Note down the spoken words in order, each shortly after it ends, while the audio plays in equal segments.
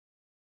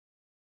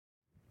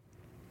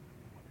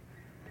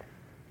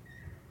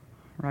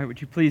All right,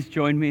 would you please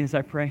join me as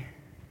I pray?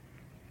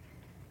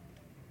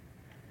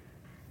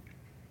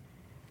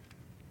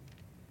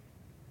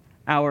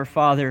 Our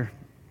Father,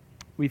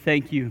 we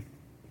thank you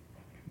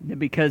that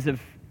because of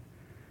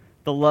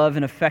the love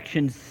and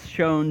affection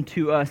shown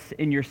to us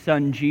in your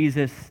Son,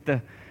 Jesus,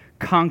 the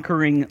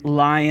conquering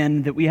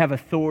lion, that we have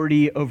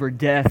authority over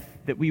death,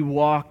 that we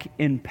walk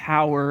in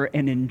power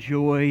and in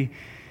joy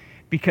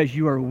because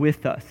you are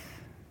with us.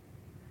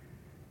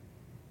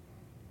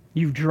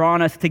 You've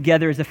drawn us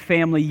together as a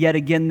family yet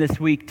again this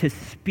week to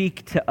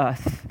speak to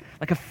us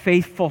like a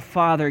faithful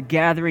father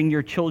gathering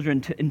your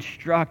children to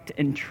instruct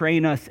and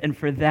train us. And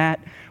for that,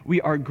 we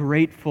are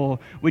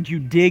grateful. Would you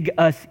dig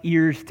us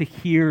ears to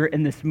hear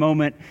in this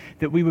moment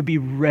that we would be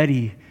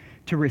ready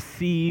to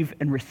receive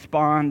and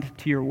respond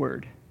to your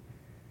word?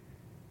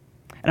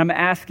 And I'm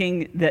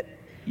asking that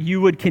you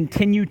would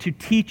continue to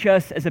teach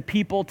us as a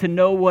people to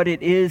know what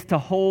it is to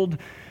hold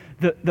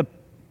the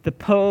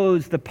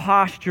pose, the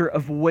posture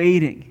of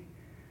waiting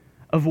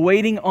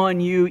on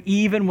you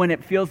even when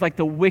it feels like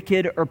the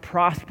wicked are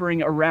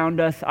prospering around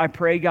us. I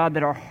pray, God,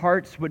 that our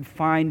hearts would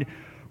find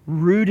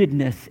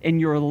rootedness in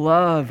your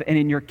love and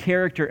in your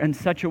character in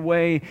such a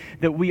way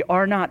that we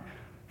are not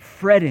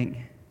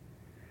fretting.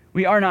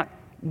 We are not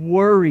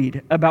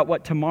worried about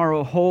what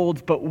tomorrow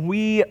holds, but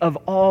we of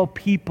all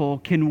people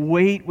can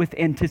wait with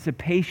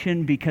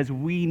anticipation because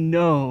we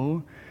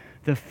know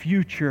the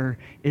future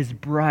is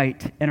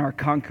bright in our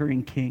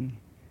conquering King.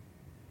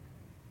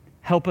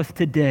 Help us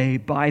today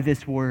by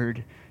this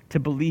word to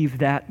believe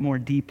that more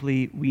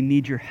deeply. We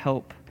need your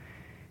help.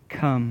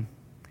 Come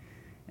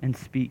and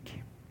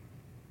speak.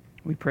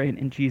 We pray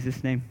in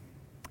Jesus' name.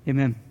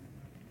 Amen.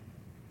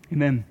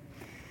 Amen.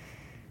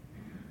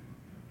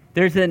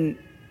 There's an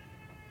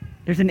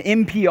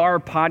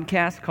NPR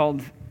podcast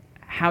called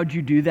How'd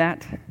You Do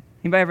That?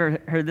 Anybody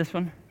ever heard this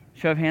one?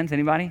 Show of hands,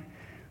 anybody?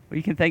 Well,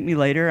 you can thank me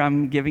later.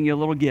 I'm giving you a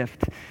little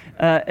gift.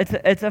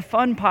 It's a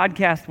fun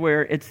podcast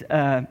where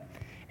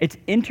it's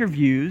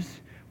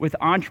interviews with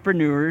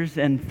entrepreneurs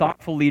and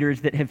thoughtful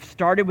leaders that have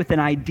started with an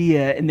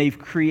idea and they've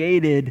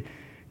created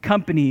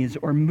companies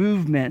or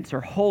movements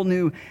or whole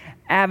new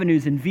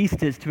avenues and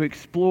vistas to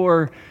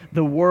explore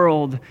the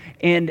world.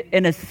 And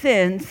in a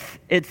sense,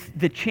 it's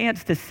the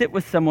chance to sit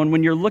with someone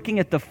when you're looking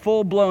at the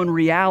full-blown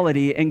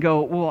reality and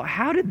go, well,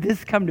 how did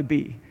this come to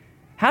be?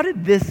 How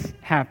did this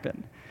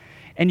happen?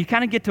 And you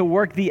kind of get to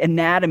work the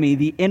anatomy,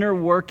 the inner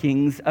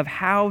workings of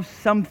how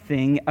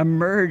something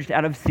emerged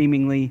out of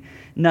seemingly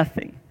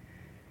nothing.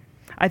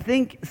 I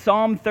think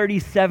Psalm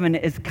 37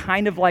 is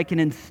kind of like an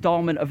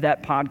installment of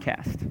that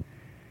podcast.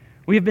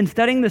 We have been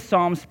studying the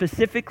Psalm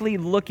specifically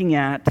looking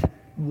at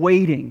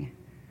waiting.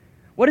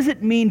 What does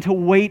it mean to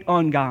wait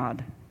on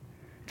God?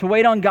 To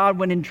wait on God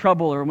when in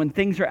trouble or when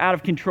things are out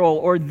of control,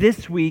 or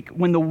this week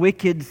when the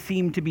wicked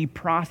seem to be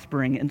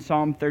prospering in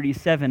Psalm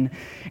 37.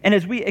 And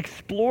as we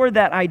explore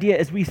that idea,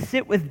 as we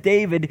sit with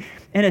David,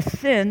 in a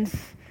sense,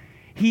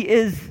 he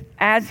is,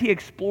 as he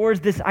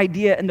explores this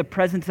idea in the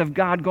presence of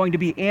God, going to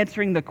be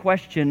answering the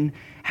question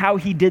how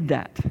he did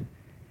that.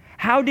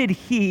 How did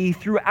he,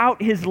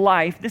 throughout his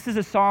life, this is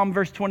a psalm,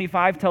 verse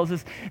 25 tells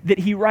us that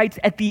he writes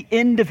at the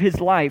end of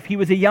his life. He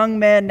was a young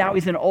man, now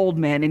he's an old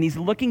man, and he's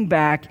looking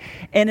back,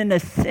 and in a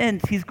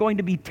sense, he's going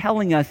to be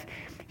telling us,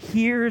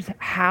 here's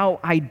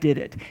how I did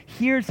it.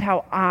 Here's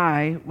how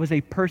I was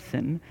a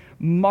person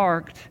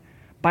marked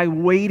by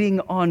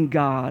waiting on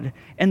God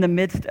in the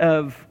midst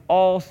of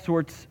all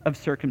sorts of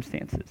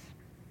circumstances.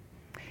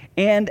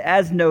 And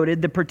as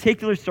noted, the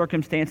particular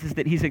circumstances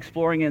that he's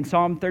exploring in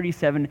Psalm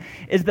 37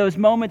 is those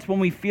moments when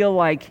we feel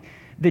like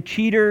the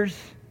cheaters,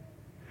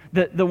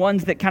 the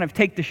ones that kind of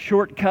take the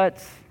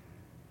shortcuts,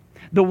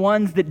 the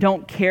ones that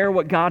don't care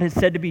what God has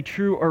said to be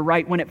true or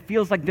right, when it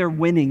feels like they're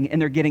winning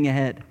and they're getting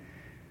ahead.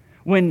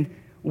 When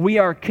we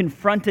are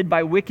confronted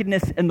by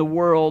wickedness in the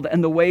world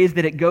and the ways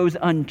that it goes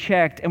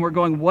unchecked, and we're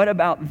going, what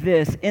about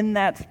this? In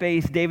that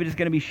space, David is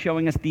going to be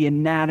showing us the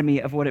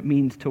anatomy of what it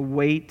means to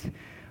wait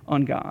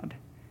on God.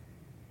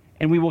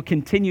 And we will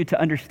continue to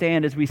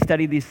understand as we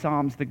study these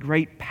Psalms the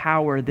great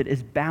power that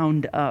is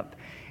bound up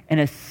in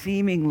a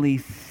seemingly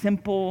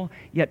simple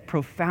yet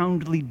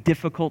profoundly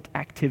difficult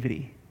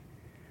activity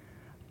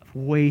of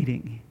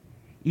waiting,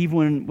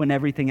 even when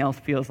everything else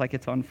feels like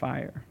it's on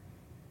fire.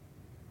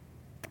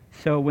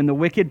 So when the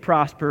wicked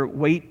prosper,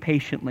 wait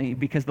patiently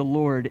because the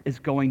Lord is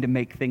going to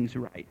make things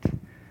right.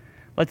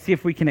 Let's see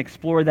if we can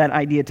explore that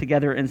idea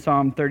together in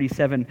Psalm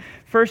 37.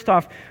 First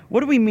off,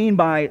 what do we mean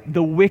by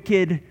the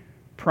wicked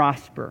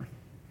prosper?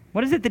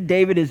 What is it that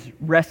David is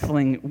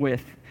wrestling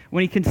with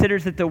when he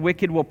considers that the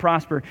wicked will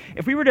prosper?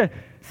 If we were to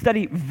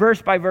study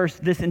verse by verse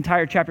this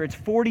entire chapter, it's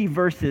 40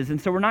 verses, and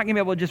so we're not going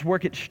to be able to just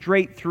work it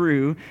straight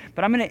through,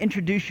 but I'm going to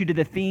introduce you to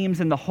the themes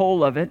and the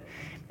whole of it.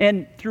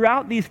 And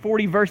throughout these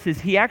 40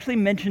 verses, he actually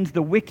mentions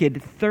the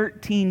wicked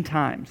 13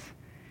 times.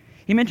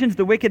 He mentions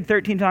the wicked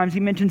 13 times. He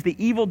mentions the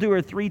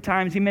evildoer 3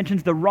 times. He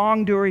mentions the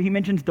wrongdoer. He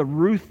mentions the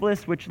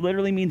ruthless, which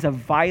literally means a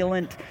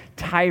violent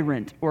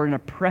tyrant or an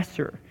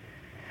oppressor.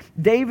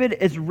 David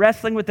is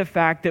wrestling with the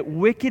fact that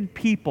wicked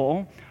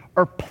people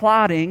are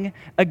plotting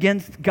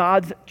against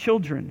God's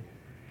children.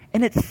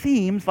 And it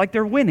seems like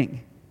they're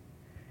winning.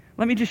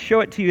 Let me just show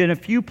it to you in a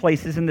few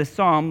places in this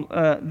psalm.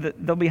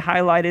 They'll be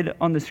highlighted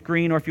on the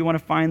screen, or if you want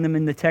to find them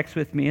in the text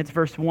with me, it's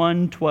verse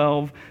 1,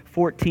 12,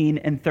 14,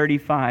 and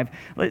 35.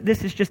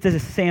 This is just as a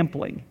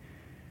sampling.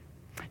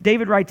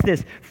 David writes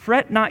this,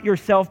 "Fret not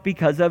yourself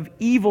because of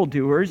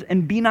evildoers,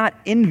 and be not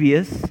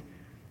envious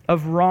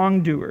of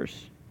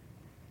wrongdoers."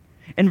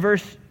 In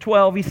verse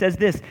 12, he says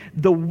this,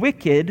 "The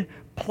wicked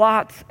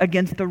plots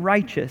against the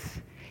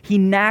righteous. He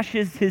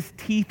gnashes his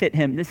teeth at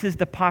him." This is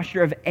the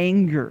posture of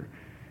anger.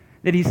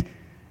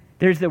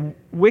 There's a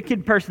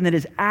wicked person that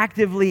is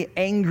actively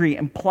angry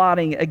and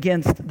plotting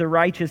against the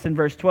righteous in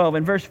verse 12.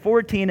 In verse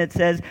 14, it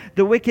says,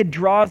 "The wicked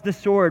draws the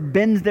sword,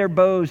 bends their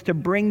bows to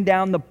bring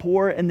down the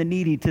poor and the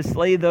needy, to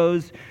slay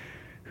those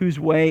whose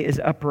way is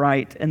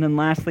upright." And then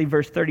lastly,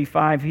 verse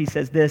 35, he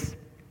says this,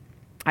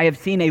 "I have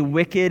seen a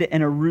wicked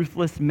and a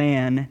ruthless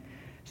man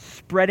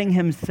spreading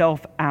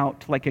himself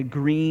out like a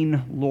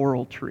green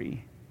laurel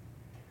tree."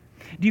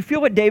 Do you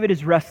feel what David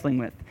is wrestling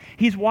with?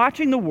 He's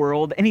watching the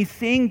world and he's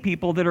seeing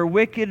people that are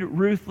wicked,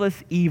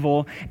 ruthless,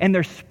 evil, and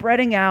they're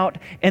spreading out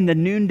in the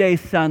noonday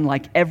sun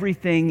like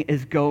everything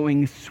is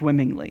going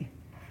swimmingly.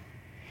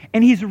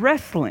 And he's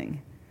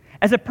wrestling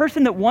as a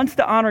person that wants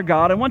to honor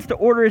God and wants to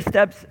order his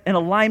steps in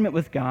alignment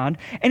with God.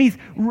 And he's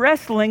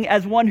wrestling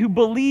as one who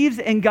believes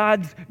in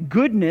God's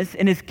goodness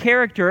and his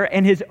character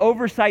and his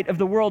oversight of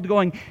the world,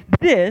 going,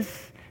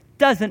 this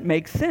doesn't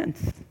make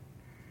sense.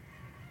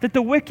 That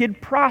the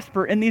wicked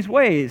prosper in these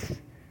ways.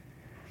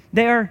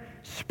 They are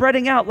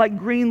spreading out like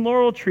green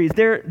laurel trees.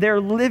 They're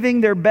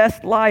living their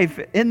best life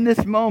in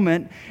this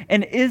moment.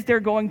 And is there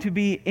going to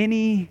be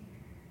any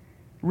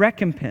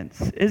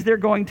recompense? Is there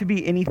going to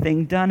be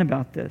anything done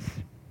about this?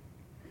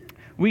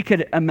 We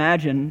could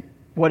imagine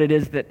what it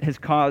is that has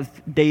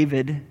caused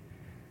David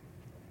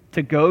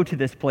to go to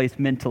this place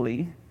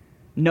mentally.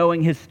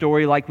 Knowing his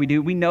story like we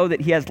do, we know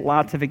that he has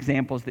lots of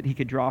examples that he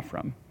could draw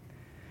from.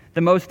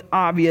 The most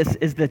obvious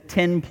is the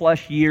 10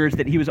 plus years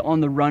that he was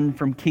on the run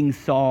from King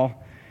Saul.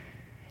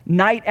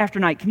 Night after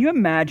night. Can you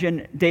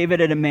imagine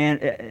David as a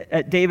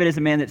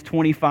man that's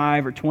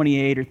 25 or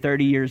 28 or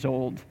 30 years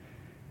old?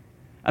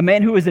 A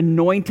man who is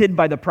anointed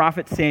by the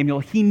prophet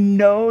Samuel. He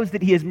knows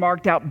that he is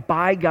marked out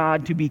by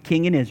God to be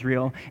king in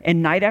Israel.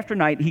 And night after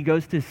night, he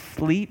goes to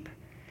sleep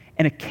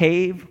in a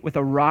cave with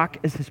a rock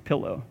as his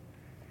pillow.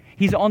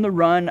 He's on the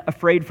run,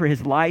 afraid for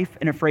his life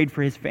and afraid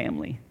for his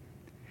family.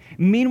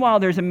 Meanwhile,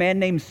 there's a man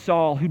named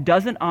Saul who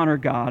doesn't honor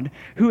God,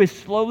 who is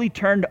slowly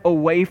turned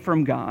away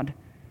from God,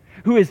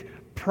 who is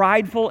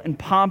prideful and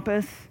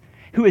pompous,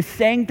 who is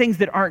saying things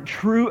that aren't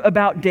true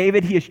about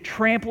David. He is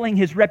trampling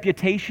his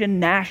reputation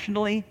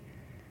nationally.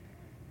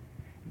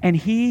 And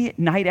he,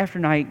 night after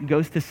night,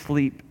 goes to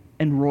sleep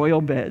in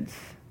royal beds,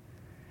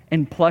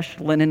 in plush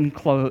linen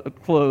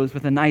clothes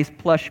with a nice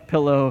plush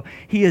pillow.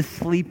 He is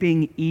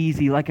sleeping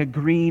easy like a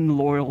green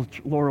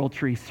laurel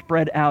tree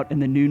spread out in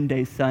the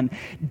noonday sun.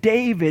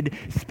 David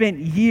spent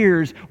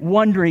years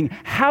wondering,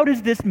 how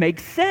does this make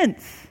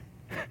sense?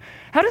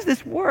 How does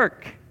this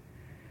work?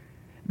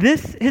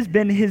 This has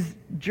been his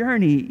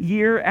journey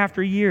year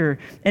after year.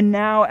 And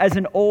now as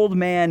an old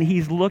man,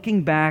 he's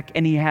looking back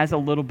and he has a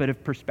little bit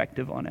of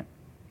perspective on it.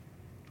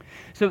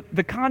 So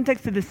the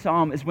context of this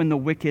psalm is when the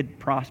wicked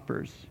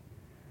prospers.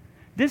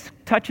 This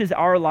touches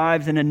our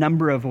lives in a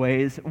number of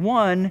ways.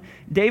 One,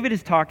 David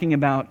is talking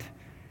about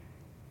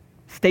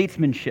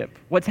statesmanship,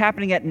 what's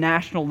happening at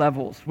national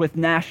levels with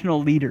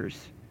national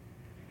leaders.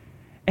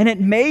 And it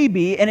may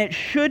be, and it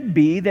should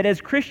be, that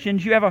as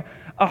Christians, you have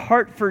a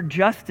heart for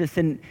justice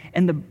and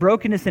the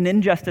brokenness and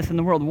injustice in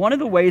the world. One of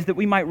the ways that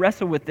we might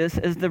wrestle with this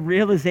is the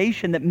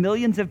realization that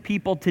millions of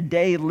people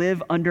today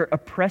live under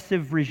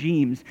oppressive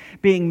regimes,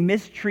 being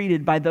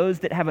mistreated by those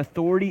that have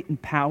authority and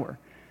power.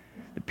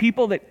 The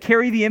people that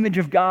carry the image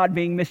of God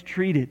being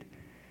mistreated.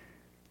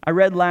 I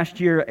read last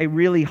year a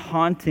really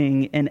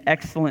haunting and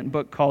excellent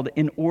book called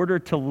In Order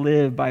to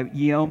Live by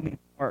Yeonmi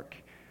Park,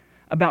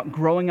 about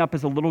growing up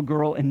as a little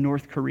girl in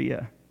North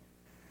Korea,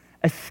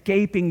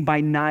 escaping by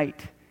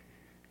night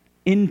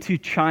into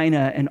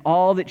China and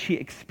all that she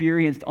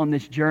experienced on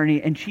this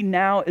journey. And she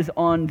now is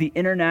on the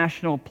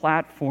international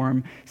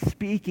platform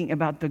speaking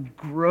about the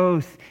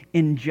gross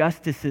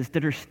injustices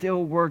that are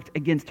still worked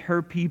against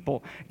her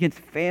people, against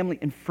family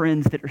and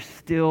friends that are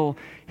still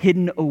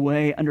hidden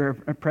away under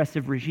an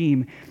oppressive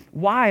regime,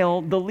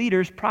 while the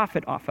leaders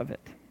profit off of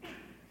it.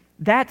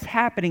 That's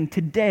happening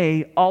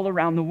today all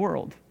around the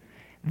world.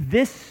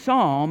 This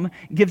psalm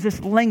gives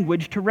us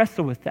language to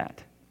wrestle with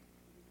that.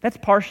 That's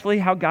partially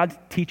how God's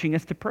teaching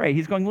us to pray.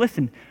 He's going,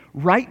 listen,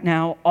 right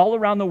now, all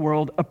around the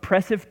world,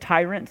 oppressive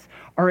tyrants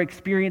are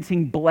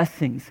experiencing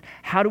blessings.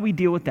 How do we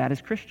deal with that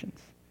as Christians?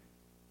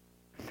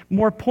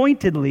 More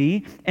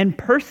pointedly and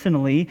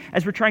personally,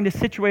 as we're trying to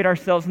situate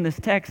ourselves in this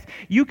text,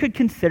 you could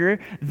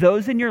consider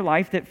those in your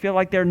life that feel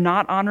like they're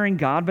not honoring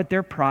God, but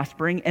they're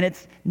prospering, and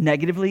it's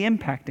negatively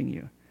impacting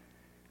you.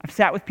 I've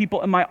sat with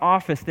people in my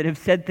office that have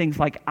said things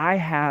like, I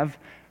have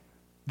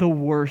the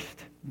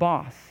worst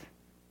boss.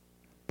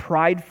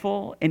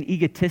 prideful and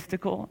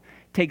egotistical,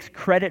 takes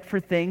credit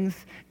for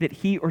things that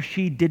he or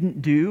she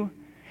didn't do,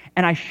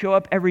 and I show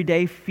up every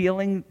day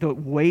feeling the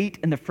weight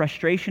and the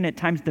frustration, at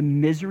times the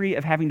misery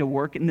of having to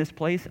work in this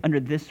place under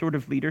this sort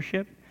of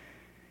leadership,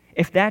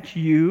 if that's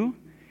you,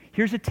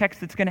 here's a text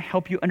that's going to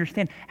help you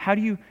understand how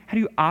do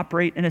you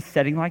operate in a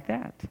setting like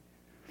that?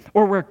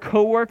 Or where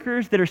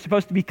coworkers that are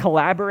supposed to be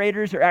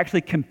collaborators are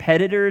actually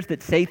competitors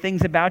that say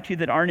things about you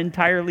that aren't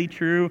entirely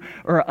true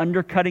or are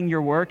undercutting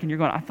your work, and you're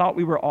going, I thought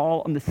we were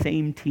all on the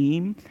same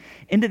team.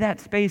 Into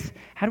that space,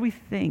 how do we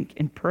think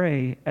and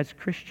pray as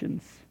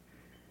Christians?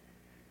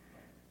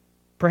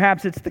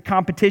 Perhaps it's the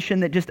competition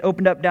that just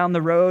opened up down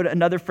the road.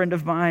 Another friend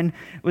of mine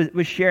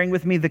was sharing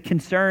with me the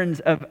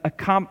concerns of a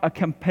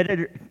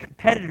competitor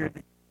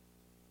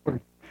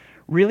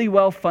really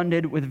well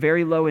funded with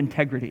very low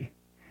integrity.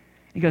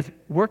 He goes,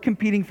 we're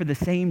competing for the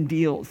same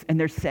deals, and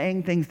they're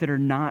saying things that are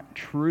not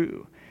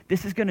true.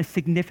 This is going to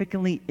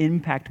significantly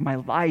impact my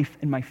life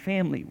and my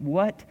family.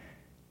 What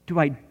do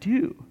I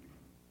do?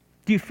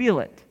 Do you feel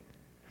it?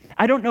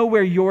 I don't know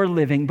where you're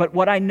living, but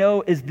what I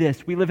know is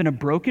this. We live in a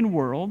broken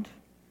world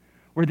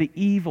where the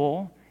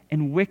evil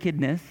and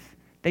wickedness,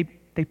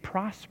 they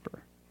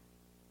prosper.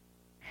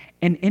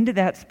 And into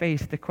that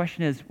space, the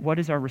question is, what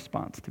is our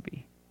response to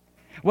be?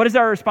 What is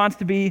our response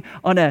to be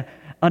on a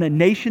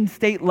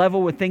nation-state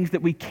level with things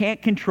that we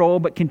can't control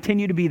but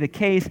continue to be the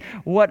case?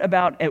 What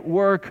about at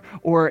work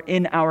or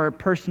in our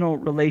personal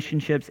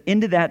relationships?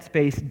 Into that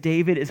space,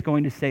 David is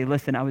going to say,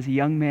 listen, I was a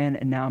young man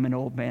and now I'm an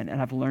old man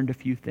and I've learned a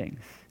few things.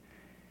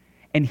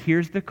 And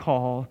here's the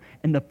call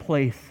and the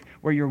place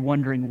where you're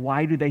wondering,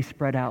 why do they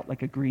spread out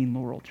like a green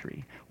laurel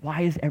tree?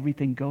 Why is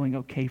everything going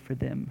okay for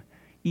them,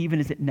 even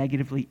as it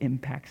negatively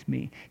impacts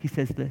me? He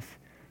says this,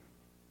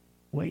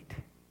 wait.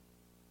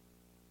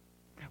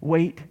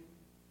 Wait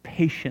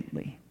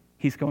patiently,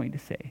 he's going to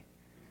say,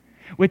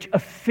 which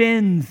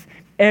offends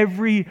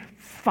every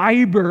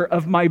fiber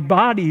of my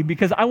body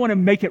because I want to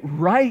make it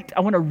right. I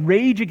want to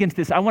rage against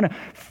this. I want to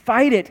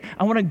fight it.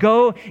 I want to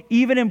go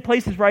even in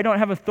places where I don't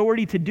have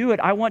authority to do it.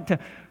 I want to.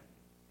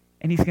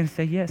 And he's going to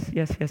say, yes,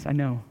 I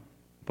know,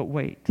 but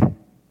wait.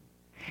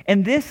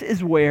 And this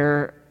is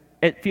where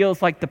it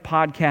feels like the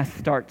podcast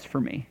starts for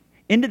me.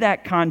 Into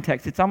that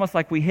context, it's almost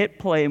like we hit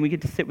play and we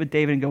get to sit with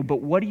David and go,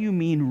 but what do you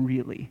mean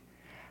really?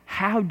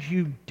 How'd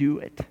you do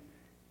it?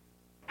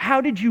 How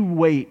did you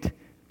wait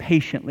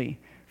patiently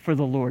for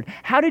the Lord?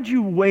 How did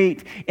you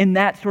wait in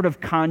that sort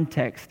of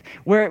context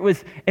where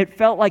it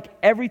felt like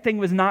everything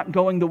was not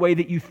going the way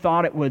that you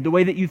thought it would, the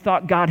way that you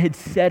thought God had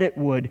said it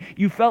would?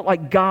 You felt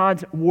like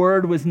God's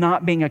word was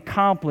not being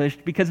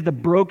accomplished because of the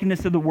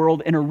brokenness of the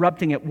world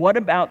interrupting it. What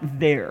about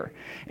there?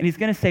 And he's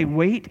going to say,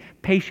 wait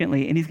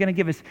patiently, and he's going to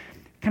give us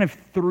kind of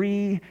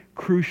 3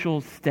 crucial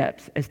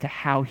steps as to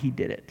how he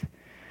did it.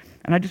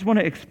 And I just want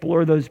to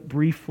explore those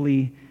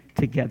briefly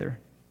together.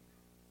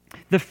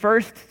 The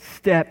first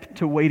step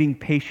to waiting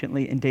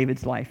patiently in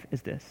David's life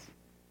is this.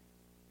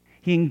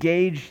 He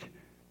engaged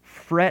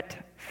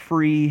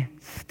fret-free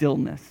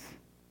stillness.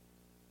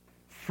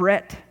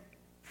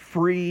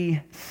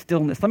 Fret-free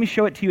stillness. Let me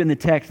show it to you in the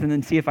text and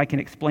then see if I can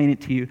explain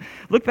it to you.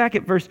 Look back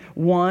at verse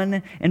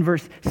 1 and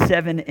verse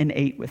 7 and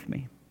 8 with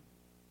me.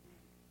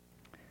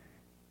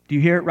 Do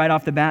you hear it right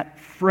off the bat?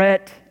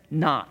 Fret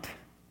not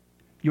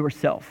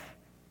yourself.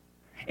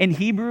 In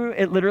Hebrew,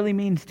 it literally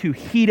means to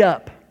heat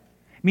up.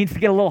 It means to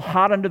get a little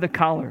hot under the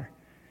collar,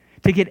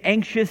 to get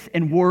anxious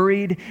and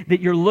worried that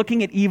you're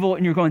looking at evil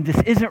and you're going,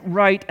 this isn't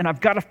right and I've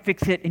got to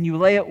fix it. And you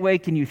lay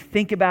awake and you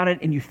think about it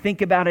and you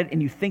think about it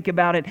and you think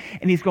about it.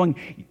 And he's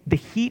going, the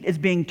heat is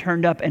being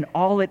turned up and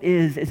all it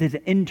is an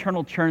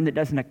internal churn that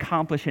doesn't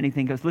accomplish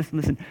anything. He goes,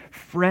 listen,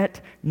 fret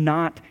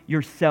not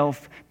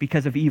yourself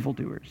because of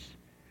evildoers.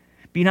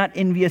 Be not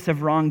envious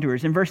of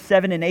wrongdoers. In verse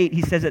 7 and 8,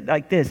 he says it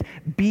like this,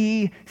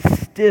 be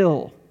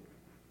still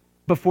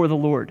before the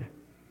Lord.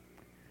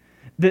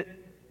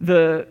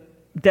 The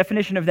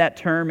definition of that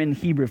term in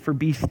Hebrew for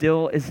be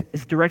still is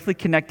directly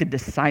connected to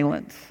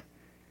silence.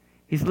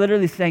 He's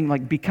literally saying,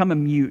 like, become a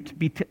mute,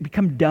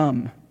 become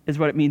dumb is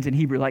what it means in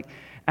Hebrew. Like,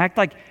 act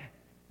like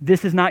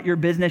this is not your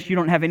business, you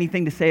don't have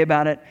anything to say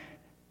about it.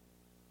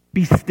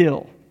 Be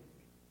still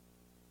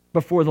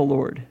before the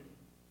Lord.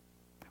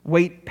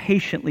 Wait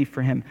patiently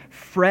for him.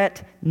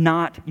 Fret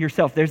not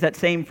yourself. There's that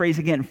same phrase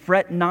again.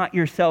 Fret not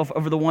yourself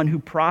over the one who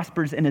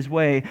prospers in his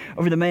way,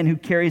 over the man who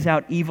carries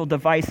out evil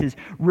devices.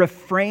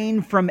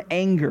 Refrain from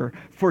anger.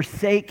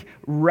 Forsake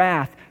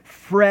wrath.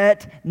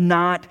 Fret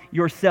not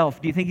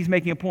yourself. Do you think he's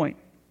making a point?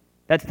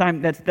 That's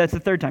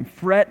the third time.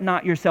 Fret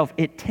not yourself.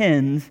 It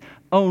tends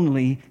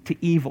only to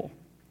evil.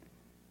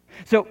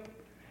 So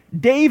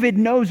David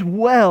knows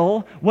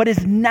well what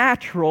is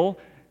natural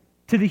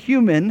to the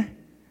human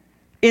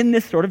in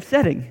this sort of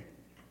setting,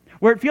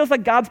 where it feels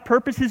like God's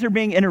purposes are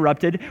being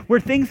interrupted,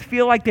 where things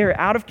feel like they're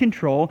out of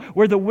control,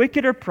 where the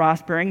wicked are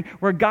prospering,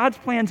 where God's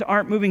plans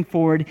aren't moving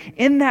forward.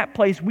 In that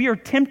place, we are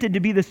tempted to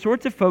be the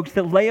sorts of folks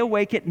that lay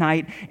awake at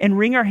night and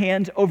wring our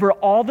hands over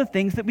all the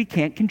things that we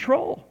can't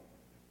control.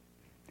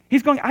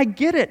 He's going, I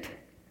get it.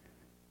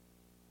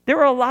 There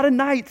are a lot of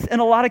nights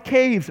and a lot of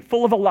caves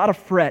full of a lot of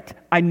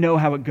fret. I know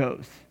how it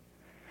goes.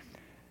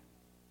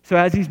 So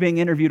as he's being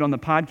interviewed on the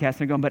podcast,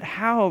 they're going, but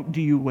how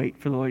do you wait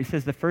for the Lord? He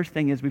says the first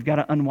thing is we've got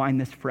to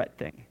unwind this fret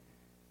thing.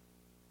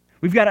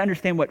 We've got to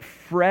understand what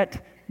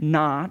fret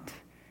not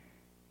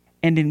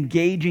and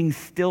engaging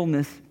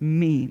stillness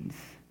means.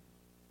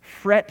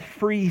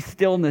 Fret-free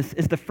stillness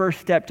is the first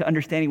step to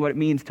understanding what it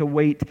means to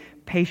wait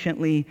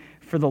patiently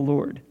for the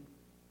Lord.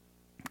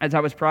 As I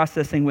was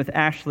processing with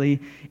Ashley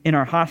in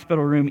our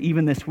hospital room,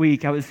 even this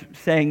week, I was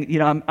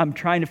saying, I'm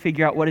trying to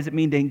figure out what does it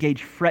mean to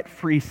engage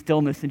fret-free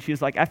stillness. And she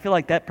was like, I feel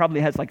like that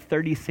probably has like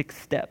 36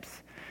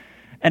 steps.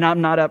 And I'm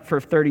not up for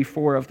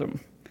 34 of them.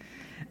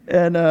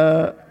 And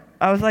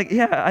I was like,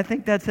 yeah, I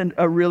think that's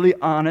a really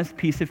honest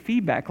piece of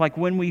feedback. Like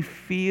when we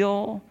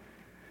feel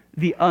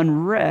the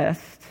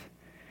unrest,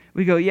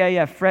 we go,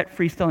 yeah,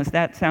 fret-free stillness.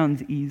 That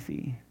sounds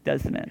easy,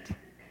 doesn't it?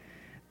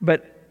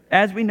 But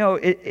as we know,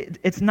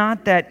 it's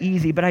not that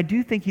easy, but I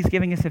do think he's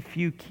giving us a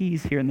few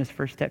keys here in this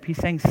first step. He's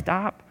saying,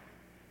 stop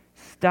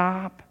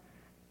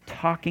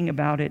talking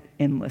about it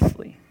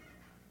endlessly.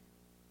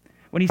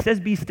 When he says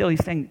be still,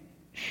 he's saying,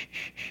 shh,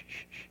 shh, shh,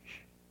 shh,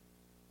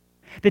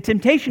 shh. The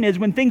temptation is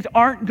when things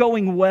aren't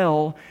going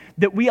well,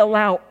 that we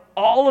allow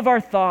all of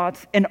our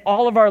thoughts and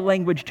all of our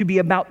language to be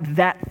about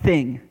that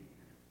thing.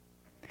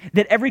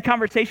 That every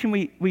conversation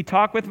we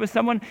talk with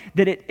someone,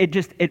 that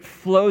it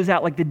flows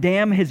out like the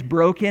dam has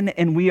broken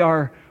and we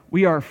are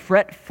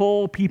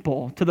fretful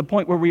people to the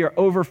point where we are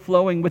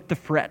overflowing with the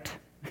fret.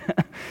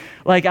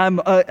 Like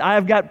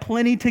I've got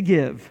plenty to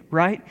give,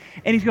 right?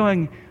 And he's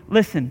going,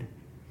 listen,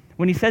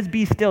 when he says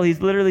be still, he's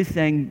literally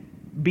saying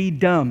be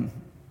dumb,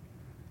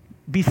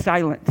 be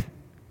silent.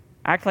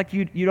 Act like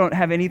you don't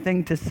have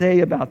anything to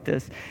say about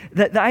this.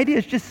 The idea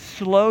is just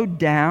slow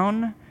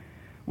down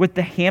with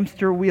the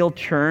hamster wheel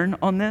churn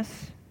on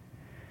this.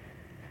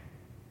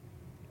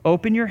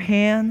 Open your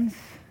hands.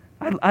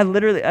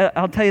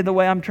 I'll tell you the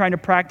way I'm trying to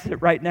practice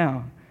it right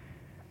now.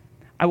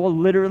 I will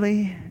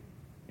literally,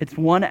 it's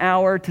 1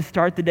 hour to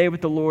start the day with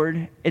the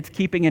Lord. It's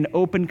keeping an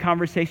open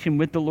conversation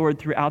with the Lord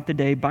throughout the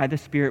day by the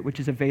Spirit, which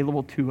is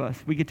available to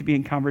us. We get to be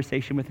in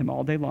conversation with Him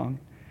all day long.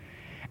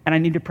 And I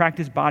need to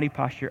practice body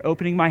posture,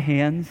 opening my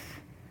hands,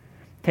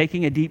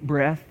 taking a deep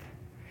breath,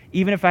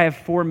 even if I have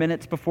 4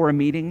 minutes before a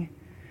meeting,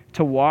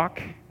 to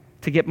walk,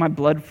 to get my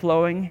blood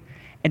flowing,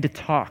 and to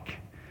talk,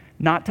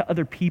 not to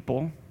other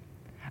people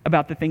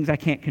about the things I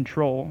can't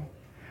control,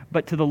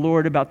 but to the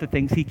Lord about the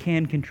things He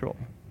can control.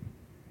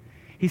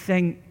 He's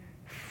saying,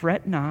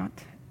 fret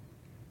not,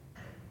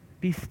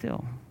 be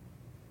still.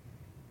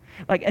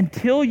 Like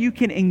until you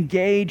can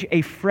engage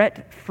a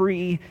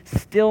fret-free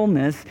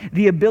stillness,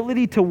 the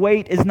ability to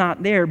wait is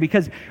not there,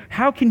 because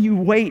how can you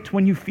wait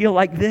when you feel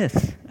like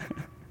this?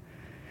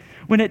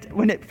 When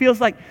it feels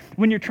like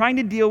when you're trying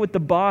to deal with the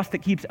boss that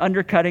keeps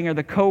undercutting or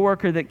the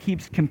coworker that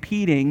keeps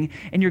competing,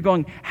 and you're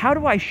going, how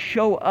do I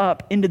show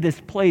up into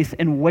this place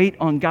and wait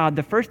on God?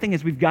 The first thing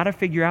is we've got to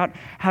figure out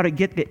how to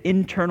get the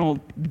internal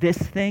this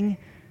thing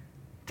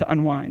to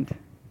unwind.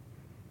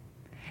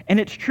 And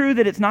it's true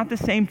that it's not the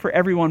same for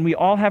everyone. We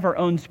all have our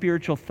own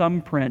spiritual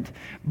thumbprint,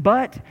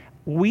 but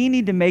we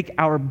need to make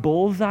our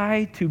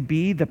bullseye to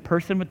be the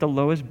person with the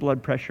lowest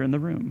blood pressure in the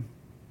room.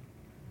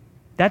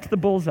 That's the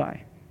bullseye.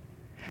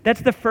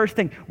 That's the first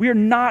thing. We are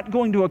not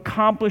going to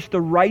accomplish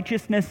the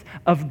righteousness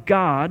of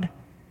God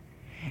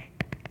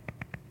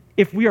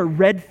if we are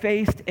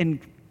red-faced and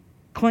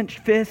clenched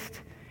fist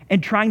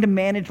and trying to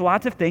manage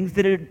lots of things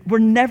that were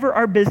never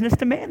our business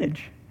to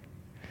manage.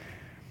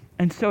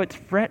 And so it's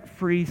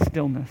fret-free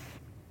stillness.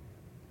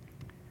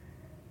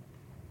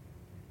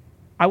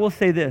 I will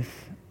say this.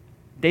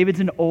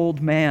 David's an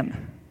old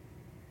man.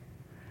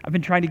 I've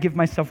been trying to give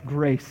myself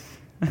grace.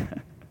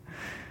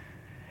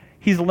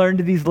 He's learned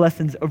these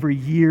lessons over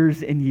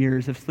years and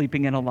years of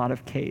sleeping in a lot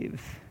of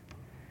caves.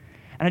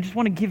 And I just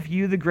want to give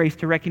you the grace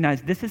to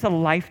recognize this is a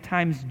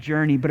lifetime's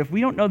journey, but if we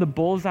don't know the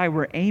bullseye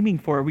we're aiming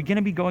for, are we going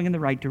to be going in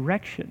the right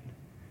direction?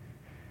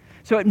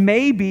 So it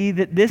may be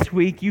that this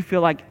week you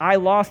feel like, I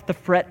lost the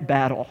fret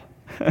battle.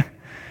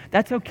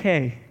 That's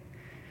okay.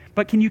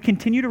 But can you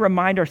continue to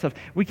remind ourselves?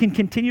 We can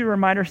continue to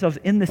remind ourselves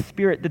in the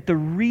Spirit that the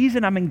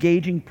reason I'm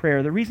engaging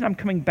prayer, the reason I'm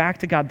coming back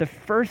to God, the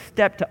first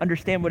step to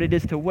understand what it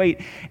is to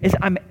wait is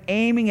I'm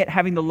aiming at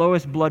having the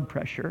lowest blood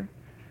pressure,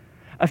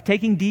 of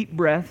taking deep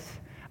breaths,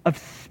 of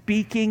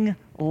speaking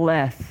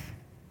less.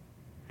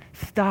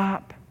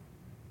 Stop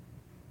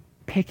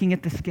picking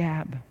at the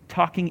scab,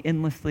 talking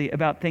endlessly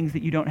about things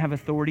that you don't have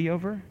authority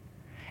over,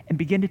 and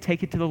begin to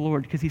take it to the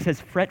Lord, because He says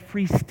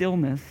fret-free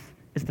stillness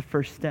is the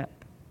first step.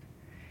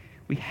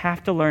 We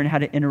have to learn how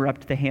to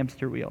interrupt the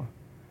hamster wheel.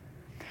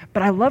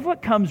 But I love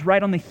what comes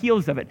right on the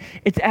heels of it.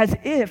 It's as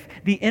if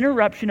the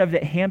interruption of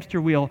the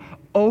hamster wheel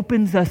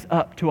opens us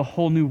up to a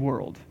whole new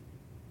world.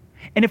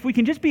 And if we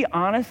can just be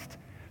honest,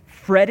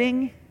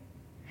 fretting,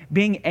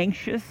 being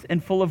anxious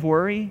and full of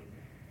worry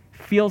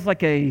feels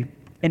like an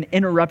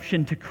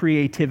interruption to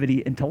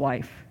creativity into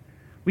life.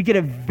 We get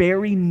a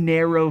very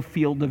narrow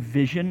field of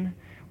vision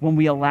when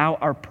we allow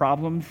our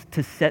problems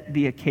to set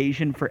the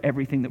occasion for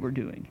everything that we're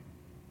doing.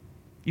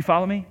 You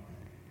follow me?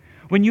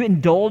 When you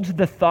indulge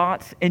the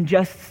thoughts and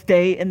just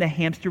stay in the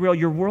hamster wheel,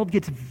 your world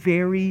gets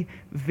very,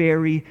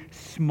 very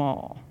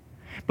small.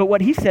 But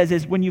what he says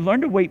is when you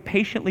learn to wait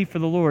patiently for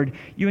the Lord,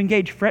 you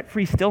engage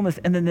fret-free stillness.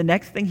 And then the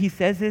next thing he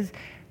says is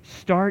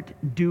start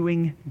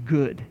doing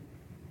good.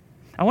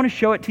 I want to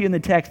show it to you in the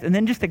text and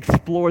then just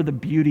explore the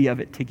beauty of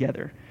it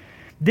together.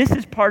 This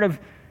is part of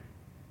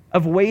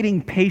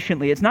waiting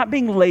patiently. It's not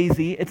being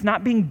lazy. It's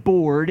not being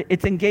bored.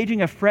 It's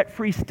engaging a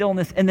fret-free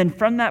stillness. And then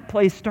from that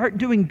place, start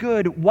doing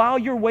good while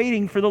you're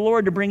waiting for the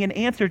Lord to bring an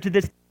answer to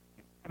this you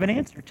have an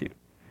answer to.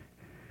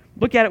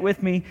 Look at it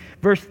with me.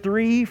 Verse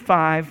 3,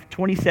 5,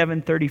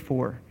 27,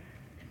 34.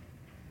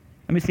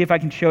 Let me see if I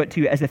can show it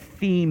to you as a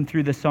theme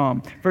through the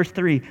psalm. Verse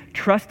 3,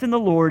 trust in the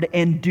Lord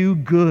and do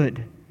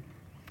good.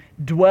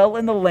 Dwell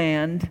in the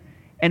land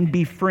and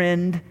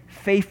befriend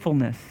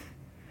faithfulness.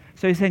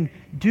 So he's saying,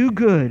 do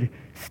good.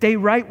 Stay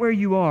right where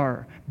you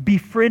are.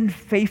 Befriend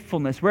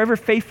faithfulness. Wherever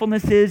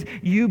faithfulness is,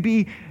 you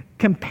be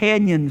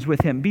companions with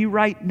him. Be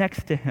right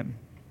next to him.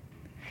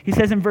 He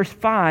says in verse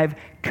 5,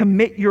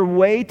 commit your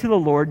way to the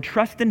Lord,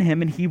 trust in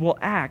him, and he will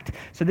act.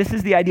 So this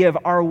is the idea of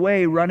our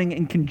way running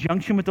in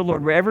conjunction with the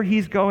Lord. Wherever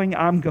he's going,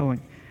 I'm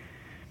going.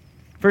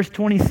 Verse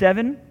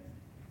 27,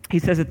 he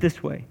says it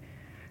this way,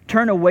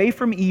 turn away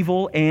from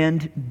evil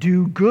and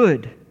do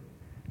good,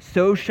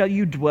 so shall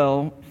you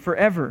dwell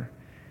forever.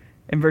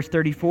 In verse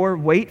 34,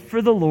 wait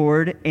for the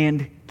Lord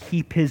and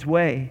keep his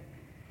way.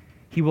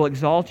 He will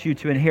exalt you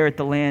to inherit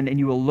the land, and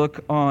you will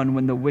look on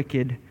when the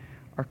wicked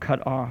are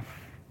cut off.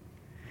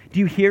 Do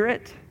you hear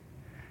it?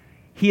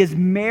 He is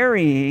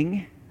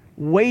marrying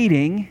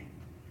waiting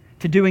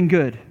to doing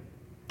good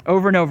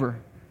over and over.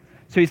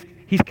 So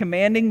he's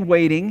commanding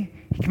waiting.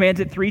 He commands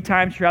it 3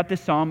 times throughout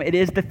this psalm. It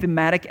is the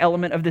thematic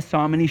element of this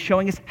psalm, and he's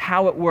showing us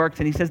how it works.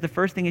 And he says the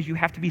first thing is you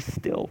have to be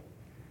still.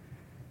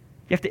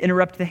 You have to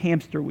interrupt the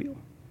hamster wheel.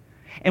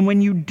 And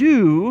when you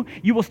do,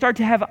 you will start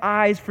to have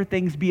eyes for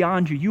things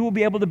beyond you. You will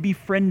be able to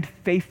befriend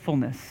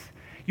faithfulness.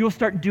 You will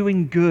start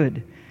doing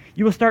good.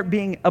 You will start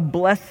being a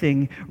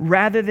blessing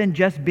rather than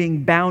just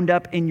being bound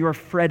up in your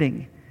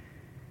fretting.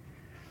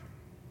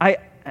 I've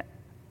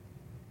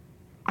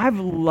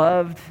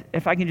loved,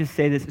 if I can just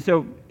say this,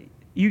 so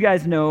you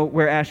guys know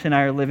where Ashley and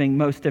I are living,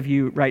 most of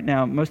you right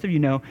now. Most of you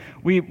know.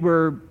 We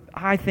were,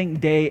 I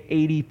think, day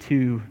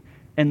 82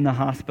 in the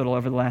hospital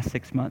over the last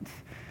 6 months.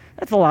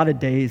 That's a lot of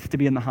days to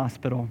be in the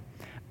hospital.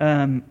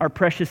 Our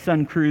precious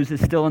son, Cruz,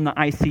 is still in the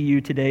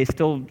ICU today.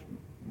 Still,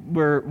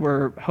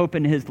 we're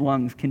hoping his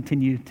lungs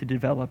continue to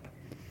develop.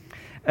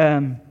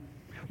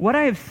 What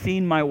I have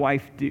seen my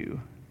wife do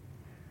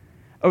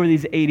over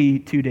these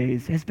 82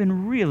 days has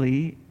been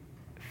really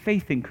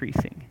faith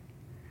increasing.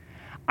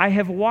 I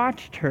have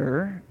watched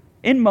her,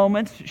 in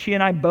moments, she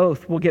and I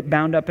both will get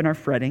bound up in our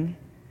fretting,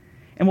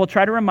 and we'll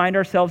try to remind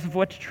ourselves of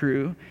what's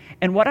true.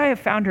 And what I have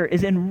found her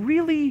is in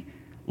really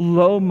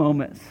low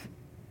moments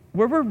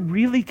where we're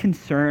really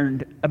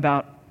concerned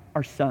about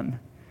our son.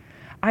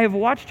 I have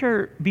watched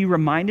her be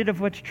reminded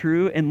of what's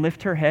true and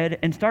lift her head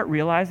and start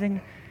realizing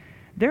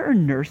there are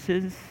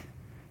nurses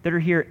that are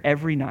here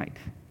every night.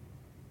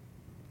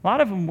 A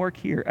lot of them work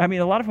here. A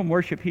lot of them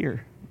worship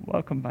here.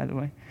 Welcome, by the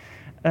way.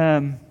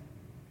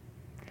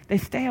 They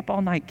stay up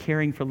all night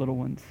caring for little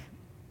ones.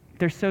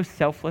 They're so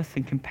selfless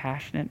and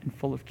compassionate and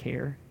full of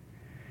care.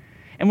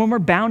 And when we're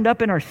bound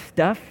up in our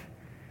stuff,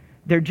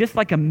 they're just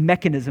like a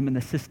mechanism in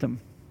the system.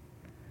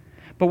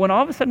 But when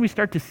all of a sudden we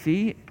start to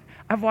see,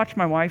 I've watched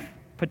my wife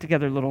put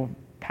together little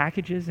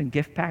packages and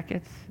gift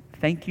packets,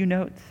 thank you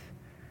notes.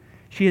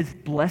 She has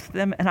blessed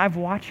them, and I've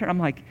watched her. I'm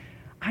like,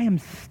 I am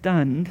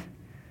stunned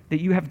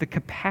that you have the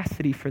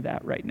capacity for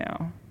that right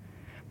now.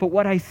 But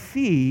what I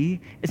see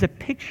is a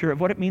picture of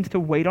what it means to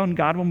wait on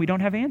God when we don't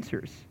have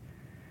answers.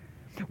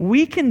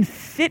 We can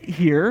sit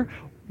here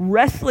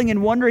wrestling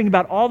and wondering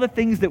about all the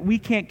things that we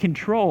can't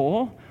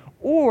control,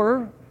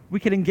 or we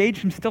could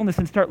engage some stillness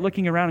and start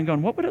looking around and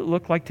going, what would it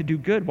look like to do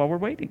good while we're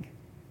waiting?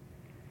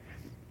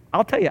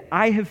 I'll tell you,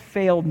 I have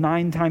failed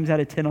 9 times out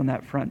of 10 on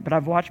that front, but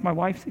I've watched my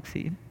wife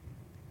succeed,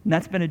 and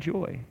that's been a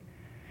joy.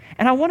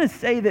 And I want to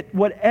say that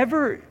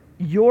whatever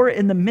you're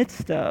in the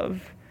midst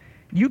of,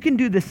 you can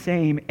do the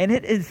same, and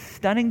it is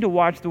stunning to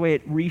watch the way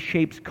it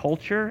reshapes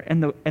culture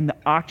and the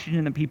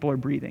oxygen that people are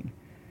breathing.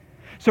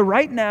 So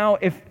right now,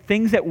 if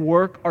things at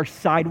work are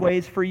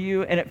sideways for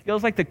you, and it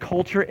feels like the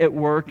culture at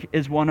work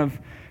is one of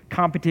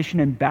competition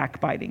and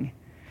backbiting,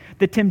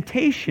 the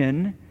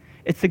temptation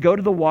is to go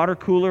to the water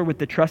cooler with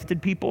the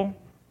trusted people,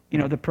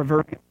 the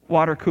proverbial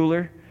water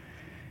cooler,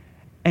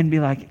 and be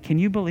like, can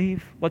you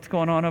believe what's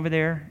going on over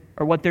there?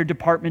 Or what their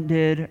department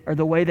did, or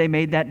the way they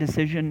made that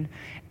decision?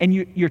 And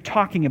you're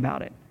talking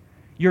about it.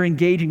 You're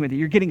engaging with it.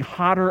 You're getting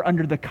hotter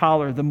under the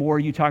collar the more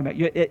you talk about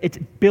it. It's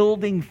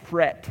building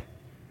fret.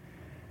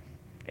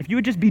 If you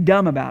would just be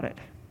dumb about it,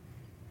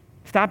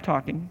 stop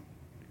talking,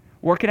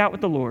 work it out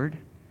with the Lord,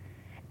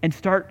 and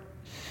start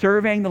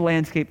surveying the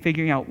landscape,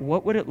 figuring out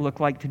what would it look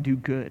like to do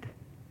good.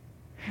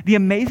 The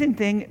amazing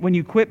thing, when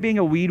you quit being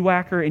a weed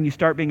whacker and you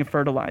start being a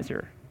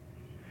fertilizer,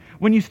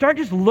 When you start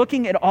just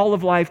looking at all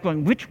of life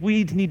going, which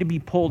weeds need to be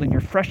pulled, and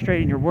you're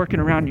frustrated and you're working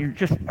around and you're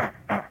just,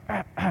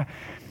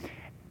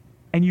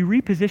 and you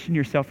reposition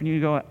yourself and you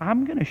go,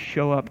 I'm going to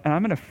show up and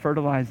I'm going to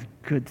fertilize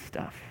good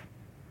stuff.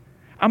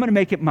 I'm going to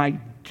make it my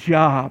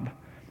job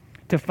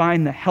to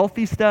find the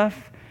healthy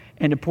stuff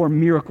and to pour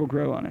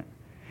Miracle-Gro on it.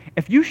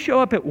 If you show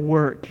up at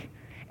work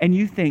and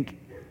you think,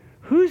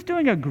 who's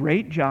doing a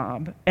great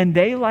job and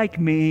they, like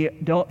me,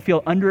 don't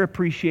feel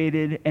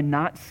underappreciated and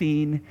not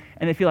seen,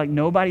 and they feel like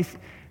nobody's,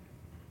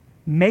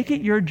 make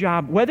it your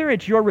job, whether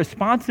it's your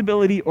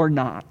responsibility or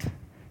not,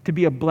 to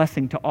be a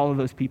blessing to all of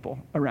those people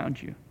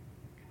around you.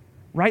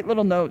 Write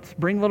little notes,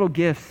 bring little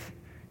gifts.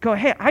 Go,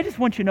 hey, I just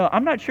want you to know,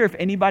 I'm not sure if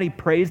anybody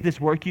praised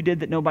this work you did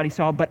that nobody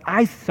saw, but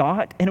I saw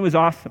it and it was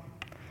awesome.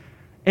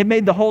 It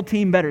made the whole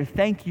team better.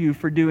 Thank you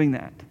for doing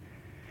that.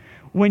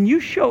 When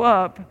you show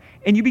up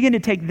and you begin to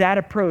take that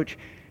approach,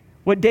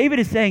 what David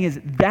is saying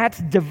is that's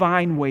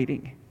divine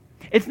waiting.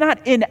 It's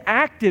not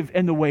inactive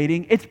in the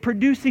waiting. It's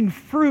producing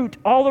fruit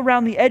all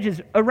around the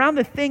edges, around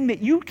the thing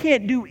that you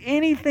can't do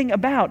anything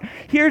about.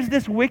 Here's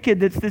this wicked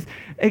that's this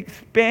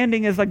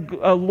expanding as like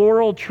a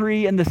laurel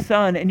tree in the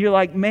sun, and you're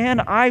like, man,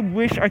 I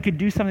wish I could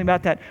do something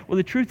about that. Well,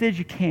 the truth is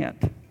you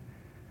can't.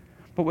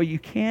 But what you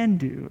can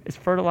do is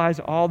fertilize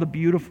all the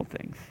beautiful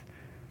things,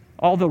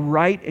 all the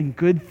right and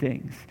good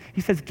things. He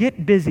says,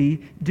 get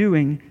busy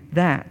doing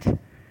that.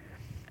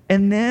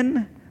 And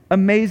then,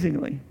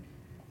 amazingly,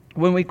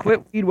 when we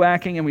quit weed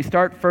whacking and we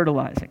start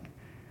fertilizing,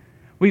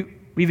 we've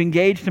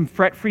engaged in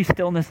fret-free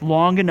stillness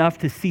long enough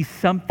to see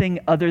something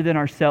other than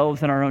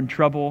ourselves and our own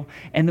trouble,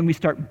 and then we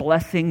start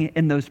blessing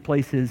in those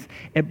places.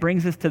 It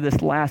brings us to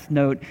this last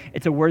note.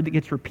 It's a word that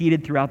gets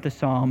repeated throughout the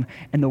psalm,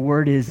 and the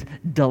word is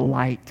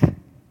delight.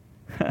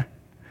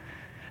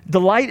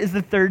 Delight is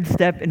the third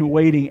step in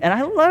waiting. And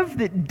I love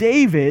that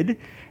David,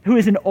 who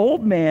is an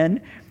old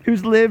man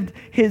who's lived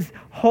his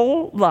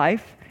whole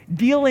life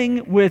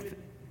dealing with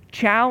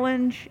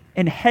challenge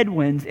and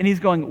headwinds, and he's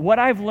going, what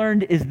I've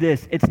learned is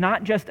this: it's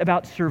not just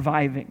about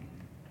surviving.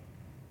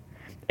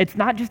 It's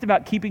not just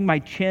about keeping my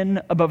chin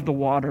above the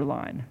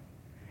waterline.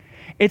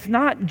 It's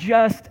not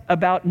just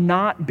about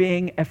not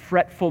being a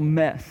fretful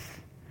mess.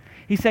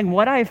 He's saying,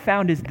 what I have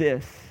found is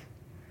this: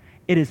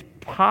 it is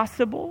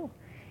possible,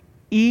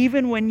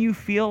 even when you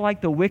feel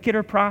like the wicked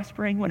are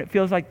prospering, when it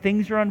feels like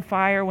things are on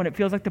fire, when it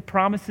feels like the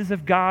promises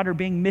of God are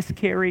being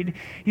miscarried,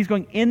 he's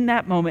going, in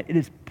that moment, it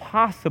is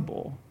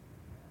possible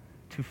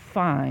to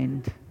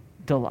find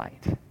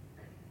delight.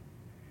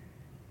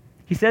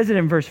 He says it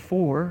in verse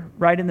 4,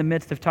 right in the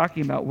midst of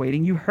talking about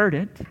waiting. You heard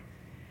it.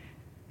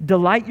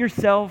 Delight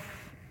yourself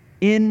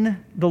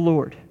in the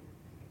Lord,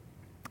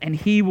 and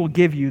he will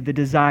give you the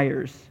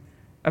desires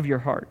of your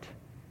heart.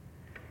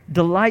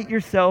 Delight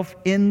yourself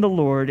in the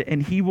Lord,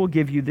 and he will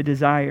give you the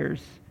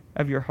desires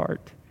of your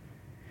heart.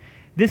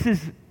 This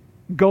is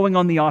going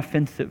on the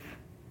offensive.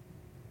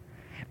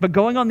 But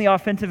going on the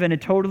offensive in a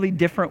totally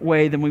different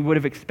way than we would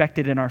have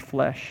expected in our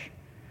flesh.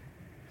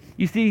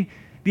 You see,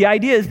 the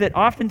idea is that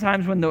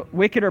oftentimes when the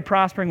wicked are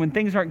prospering, when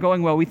things aren't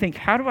going well, we think,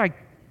 how do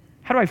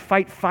I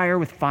fight fire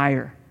with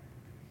fire?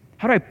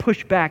 How do I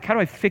push back? How do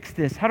I fix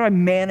this? How do I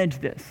manage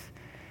this?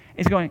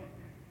 He's going,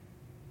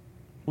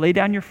 lay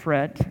down your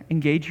fret,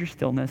 engage your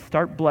stillness,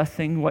 start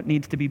blessing what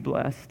needs to be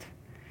blessed.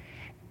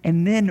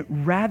 And then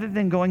rather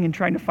than going and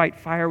trying to fight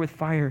fire with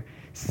fire,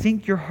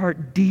 sink your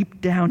heart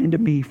deep down into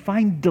me.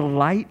 Find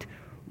delight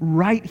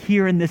right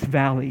here in this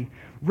valley,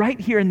 right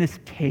here in this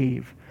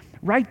cave,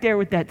 right there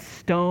with that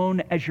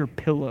stone as your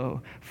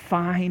pillow.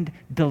 Find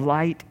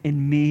delight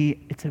in me.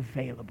 It's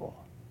available.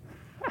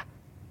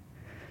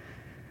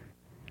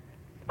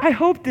 I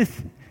hope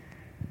this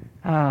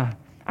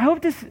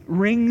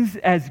rings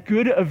as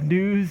good of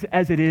news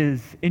as it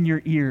is in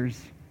your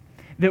ears,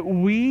 that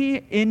we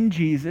in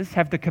Jesus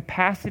have the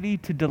capacity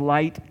to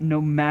delight no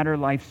matter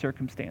life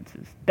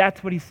circumstances.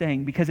 That's what he's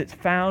saying, because it's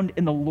found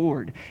in the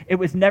Lord. It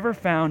was never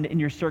found in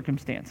your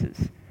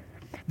circumstances.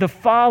 The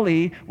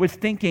folly was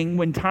thinking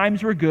when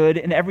times were good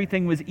and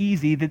everything was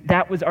easy,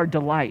 that was our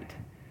delight.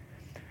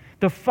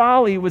 The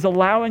folly was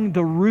allowing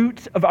the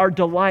roots of our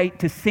delight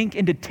to sink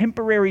into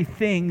temporary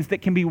things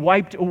that can be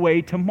wiped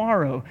away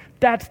tomorrow.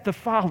 That's the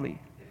folly.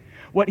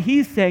 What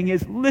he's saying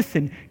is,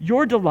 listen,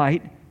 your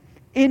delight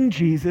in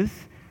Jesus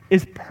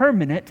is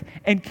permanent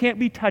and can't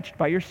be touched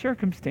by your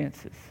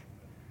circumstances.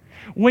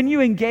 When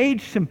you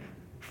engage some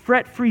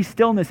fret-free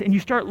stillness and you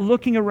start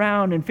looking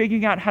around and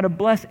figuring out how to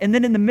bless, and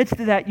then in the midst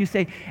of that you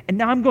say, and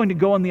now I'm going to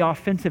go on the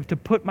offensive to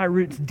put my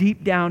roots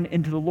deep down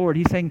into the Lord.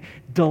 He's saying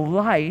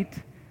delight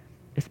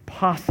is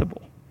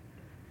possible.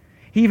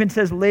 He even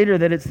says later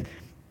that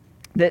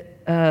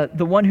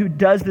the one who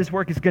does this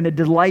work is going to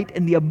delight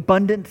in the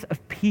abundance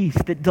of peace,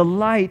 that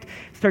delight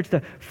starts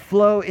to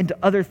flow into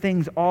other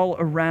things all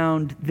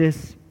around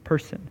this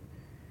person.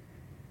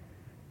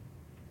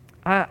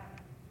 I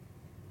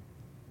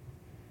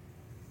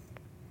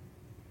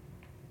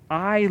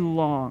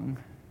long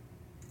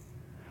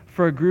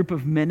for a group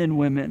of men and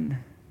women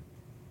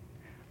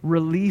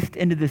released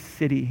into this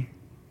city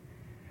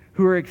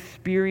who are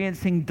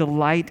experiencing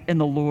delight in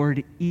the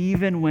Lord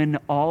even when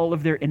all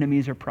of their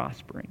enemies are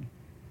prospering.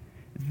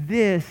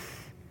 This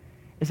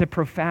is a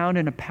profound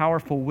and a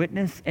powerful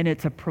witness, and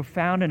it's a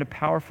profound and a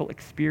powerful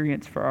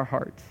experience for our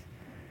hearts.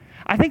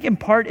 I think in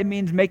part it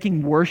means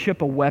making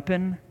worship a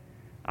weapon.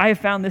 I have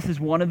found this is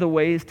one of the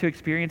ways to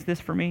experience this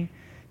for me.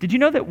 Did you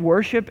know that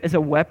worship is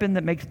a weapon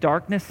that makes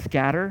darkness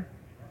scatter?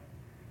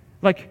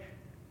 Like,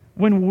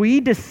 when we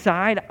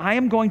decide, I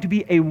am going to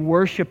be a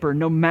worshiper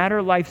no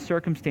matter life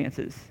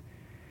circumstances,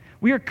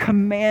 we are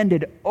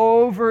commanded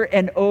over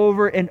and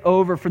over and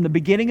over from the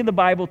beginning of the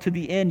Bible to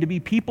the end to be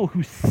people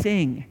who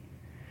sing.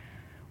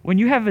 When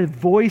you have a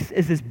voice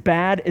as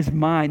bad as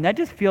mine, that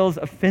just feels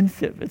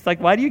offensive. It's like,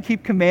 why do you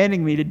keep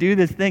commanding me to do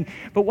this thing?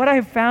 But what I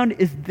have found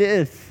is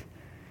this.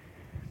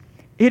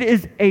 It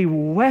is a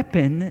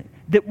weapon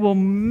that will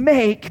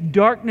make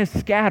darkness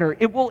scatter.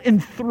 It will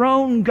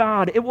enthrone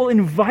God. It will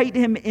invite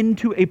him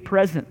into a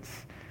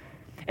presence.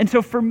 And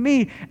so for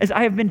me, as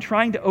I have been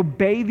trying to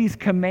obey these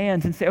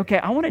commands and say, okay,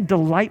 I want to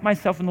delight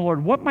myself in the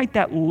Lord, what might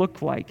that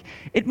look like?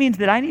 It means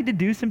that I need to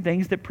do some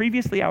things that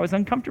previously I was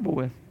uncomfortable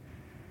with.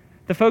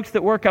 The folks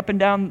that work up and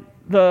down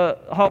the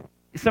hall,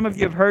 some of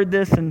you have heard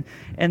this, and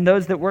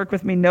those that work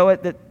with me know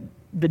it, that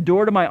the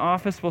door to my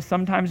office will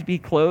sometimes be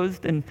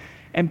closed,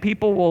 and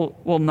people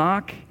will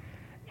knock,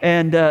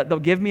 and they'll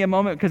give me a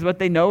moment because what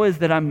they know is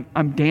that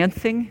I'm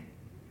dancing.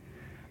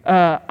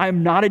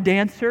 I'm not a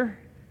dancer.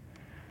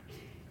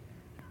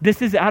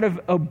 This is out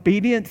of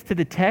obedience to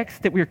the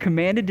text that we are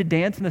commanded to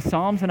dance in the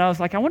Psalms, and I was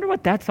like, I wonder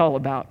what that's all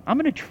about. I'm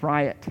going to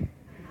try it.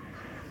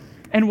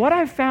 And what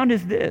I've found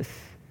is this.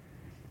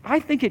 I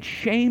think it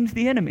shames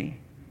the enemy.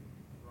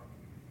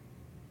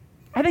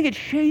 I think it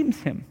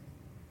shames him.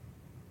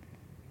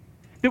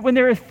 That when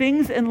there are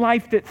things in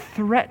life that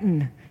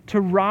threaten to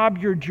rob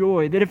your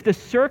joy, that if the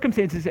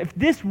circumstances, if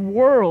this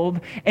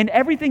world and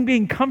everything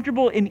being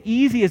comfortable and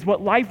easy is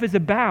what life is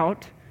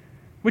about,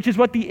 which is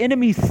what the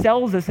enemy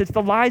sells us, it's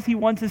the lies he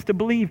wants us to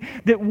believe,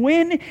 that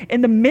when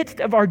in the midst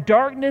of our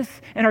darkness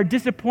and our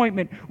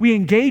disappointment, we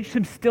engage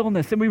some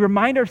stillness and we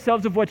remind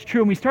ourselves of what's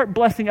true and we start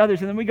blessing others,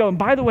 and then we go, and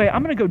by the way,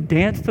 I'm going to go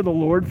dance to the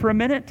Lord for a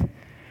minute.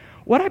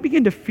 What I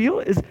begin to feel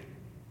is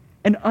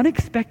an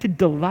unexpected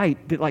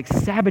delight that like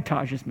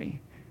sabotages me.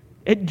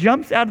 It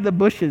jumps out of the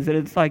bushes and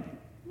it's like,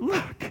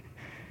 look,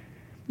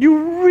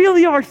 you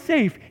really are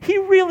safe. He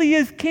really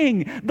is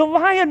king. The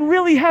lion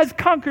really has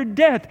conquered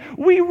death.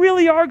 We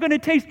really are going to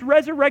taste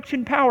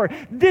resurrection power.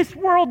 This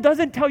world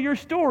doesn't tell your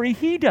story.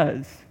 He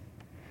does.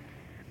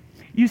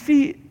 You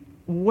see,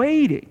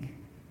 waiting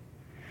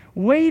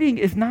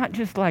is not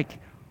just like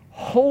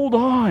hold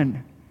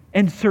on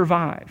and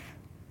survive.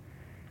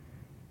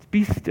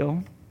 Be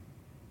still.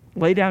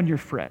 Lay down your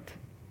fret.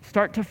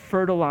 Start to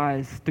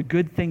fertilize the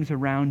good things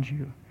around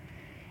you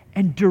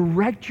and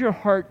direct your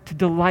heart to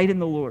delight in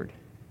the Lord.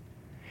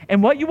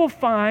 And what you will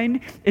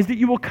find is that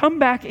you will come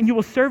back and you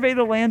will survey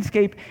the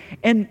landscape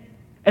and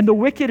the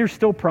wicked are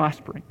still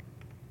prospering.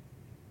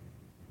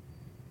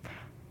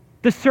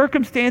 The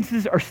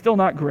circumstances are still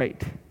not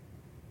great.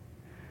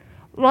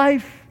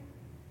 Life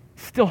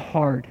still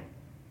hard.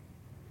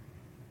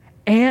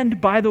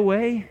 And by the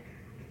way,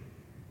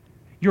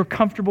 you're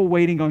comfortable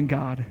waiting on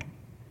God.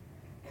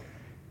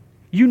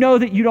 You know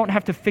that you don't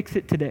have to fix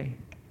it today.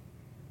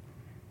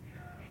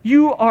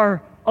 You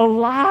are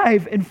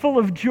alive and full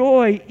of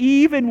joy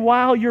even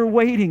while you're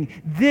waiting.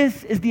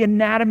 This is the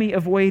anatomy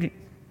of waiting.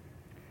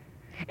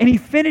 And he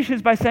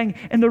finishes by saying,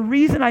 and the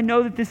reason I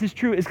know that this is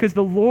true is because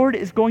the Lord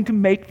is going to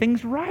make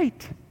things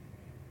right.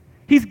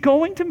 He's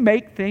going to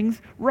make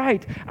things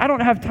right. I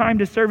don't have time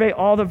to survey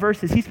all the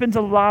verses. He spends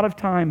a lot of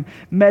time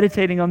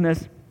meditating on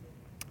this.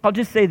 I'll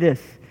just say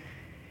this.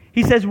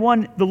 He says,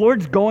 one, the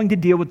Lord's going to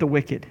deal with the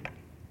wicked.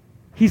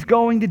 He's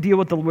going to deal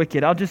with the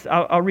wicked.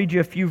 I'll read you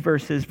a few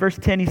verses. Verse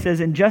 10, he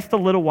says, in just a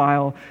little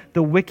while,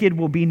 the wicked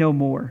will be no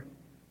more.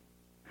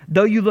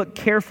 Though you look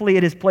carefully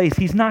at his place,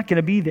 he's not going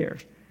to be there.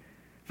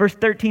 Verse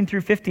 13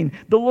 through 15,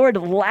 the Lord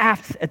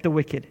laughs at the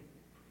wicked.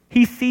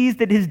 He sees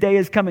that his day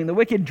is coming. The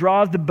wicked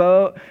draws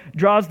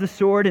the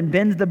sword and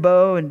bends the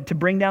bow and to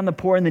bring down the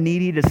poor and the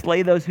needy, to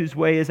slay those whose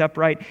way is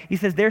upright. He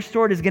says their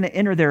sword is going to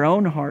enter their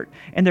own heart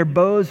and their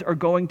bows are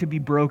going to be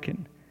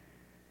broken.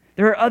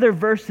 There are other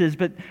verses,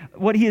 but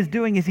what he is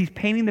doing is he's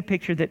painting the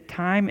picture that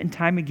time and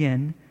time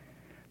again,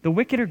 the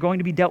wicked are going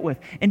to be dealt with.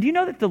 And do you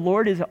know that the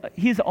Lord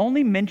he's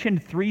only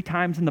mentioned 3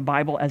 times in the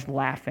Bible as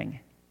laughing?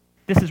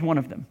 This is one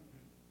of them.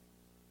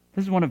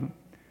 This is one of them.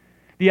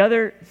 The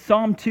other,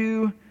 Psalm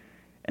 2,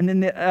 and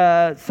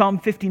then Psalm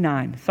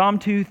 59. Psalm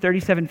 2,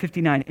 37,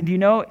 59. And do you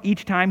know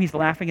each time he's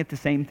laughing at the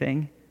same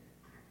thing?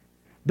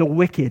 The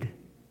wicked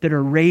that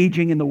are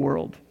raging in the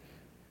world.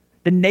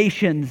 The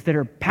nations that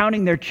are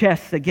pounding their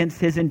chests against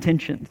his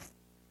intentions.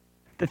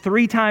 The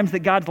 3 times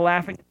that God's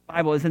laughing in the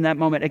Bible is in that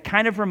moment. It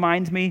kind of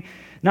reminds me,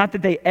 not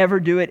that they ever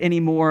do it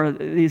anymore.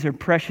 These are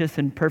precious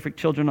and perfect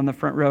children on the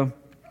front row.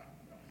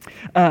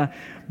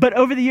 But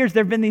over the years,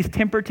 there have been these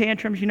temper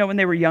tantrums, when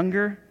they were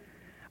younger.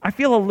 I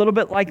feel a little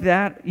bit like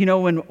that,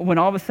 when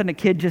all of a sudden a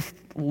kid just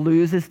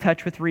loses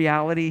touch with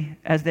reality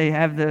as they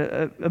have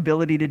the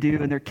ability to do,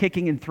 and they're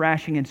kicking and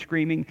thrashing and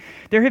screaming.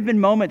 There have been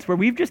moments where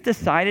we've just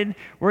decided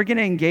we're going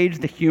to engage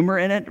the humor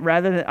in it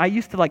rather than, I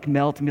used to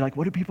melt and be like,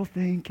 what do people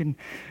think? And,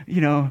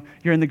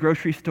 you're in the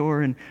grocery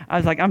store, and I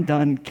was like, I'm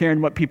done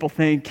caring what people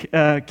think.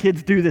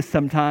 Kids do this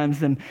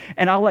sometimes. And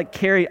I'll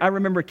I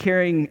remember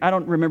carrying, I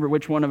don't remember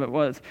which one of it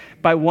was,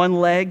 by one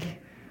leg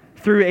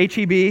through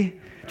HEB.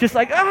 Just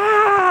and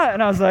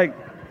I was like,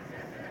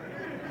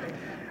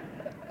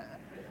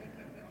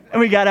 and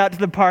we got out to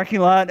the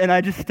parking lot, and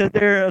I just stood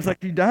there. I was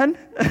like, you done?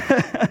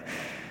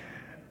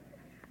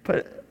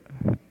 But,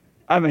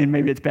 I mean,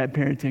 maybe it's bad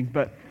parenting,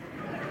 but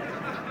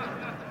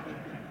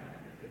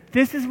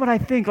this is what I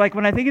think.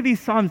 When I think of these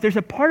Psalms, there's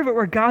a part of it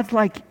where God's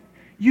like,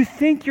 you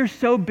think you're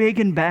so big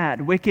and bad,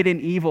 wicked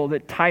and evil,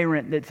 that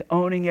tyrant that's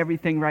owning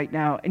everything right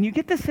now. And you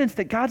get the sense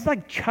that God's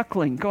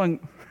chuckling, going,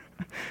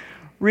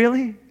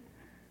 really?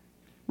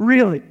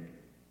 Really?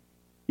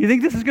 You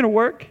think this is going to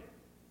work?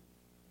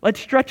 Let's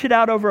stretch it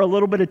out over a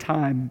little bit of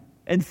time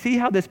and see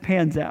how this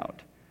pans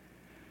out.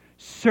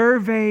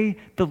 Survey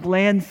the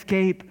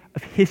landscape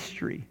of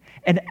history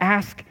and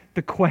ask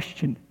the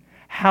question,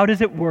 how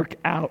does it work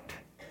out?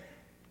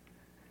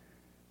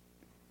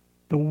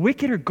 The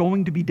wicked are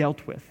going to be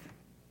dealt with.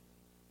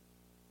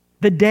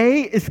 The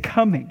day is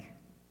coming.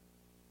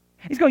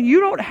 He's going, you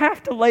don't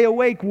have to lay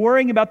awake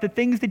worrying about the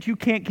things that you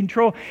can't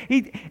control.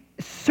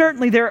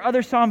 Certainly there are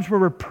other Psalms where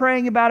we're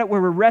praying about it, where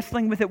we're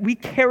wrestling with it. We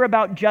care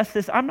about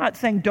justice. I'm not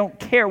saying don't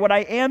care. What I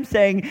am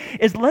saying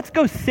is let's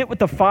go sit with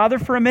the Father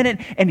for a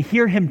minute and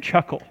hear him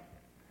chuckle.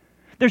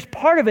 There's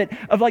part of it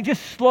of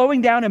just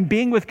slowing down and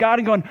being with God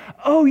and going,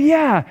 oh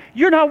yeah,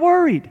 you're not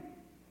worried.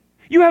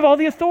 You have all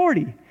the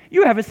authority.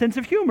 You have a sense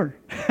of humor.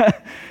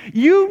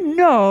 You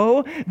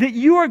know that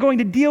you are going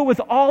to deal with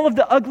all of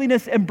the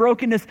ugliness and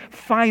brokenness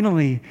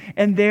finally.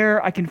 And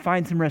there I can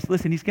find some rest.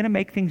 Listen, he's going to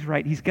make things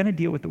right. He's going to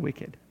deal with the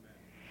wicked.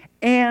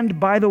 And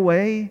by the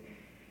way,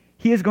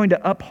 he is going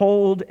to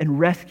uphold and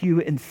rescue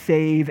and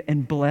save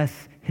and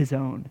bless his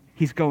own.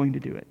 He's going to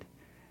do it.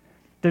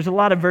 There's a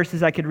lot of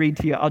verses I could read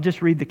to you. I'll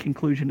just read the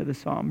conclusion of the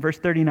psalm. Verse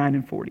 39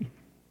 and 40.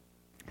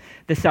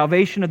 The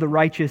salvation of the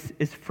righteous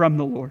is from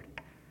the Lord.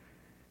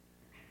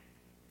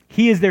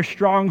 He is their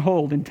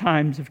stronghold in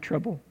times of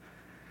trouble.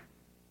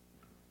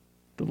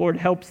 The Lord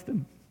helps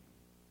them.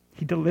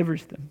 He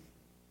delivers them.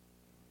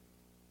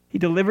 He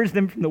delivers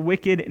them from the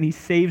wicked, and he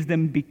saves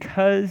them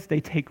because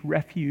they take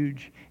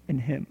refuge in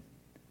him.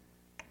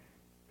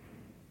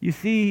 You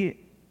see,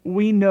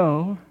 we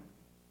know,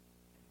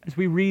 as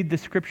we read the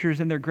scriptures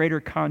in their greater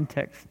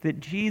context,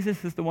 that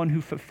Jesus is the one who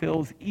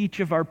fulfills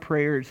each of our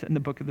prayers in the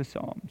book of the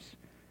Psalms.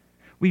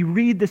 We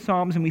read the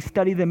Psalms and we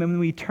study them, and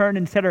we turn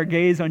and set our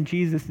gaze on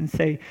Jesus and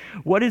say,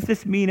 what does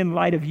this mean in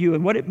light of you?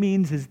 And what it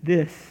means is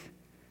this.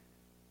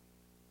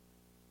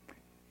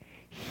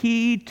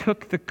 He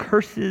took the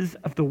curses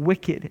of the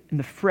wicked and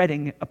the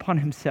fretting upon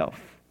himself.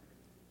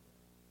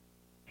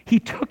 He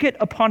took it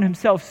upon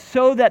himself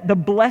so that the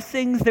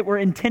blessings that were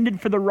intended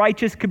for the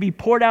righteous could be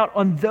poured out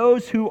on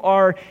those who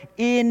are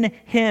in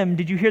him.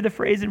 Did you hear the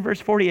phrase in verse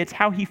 40? It's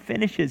how he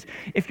finishes.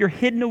 If you're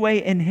hidden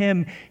away in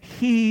him,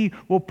 he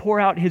will pour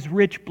out his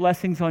rich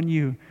blessings on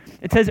you.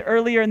 It says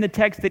earlier in the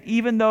text that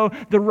even though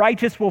the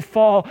righteous will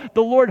fall,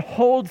 the Lord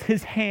holds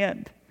his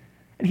hand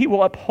and he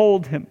will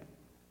uphold him.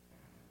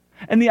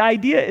 And the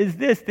idea is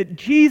this, that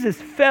Jesus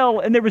fell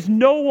and there was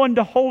no one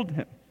to hold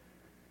him.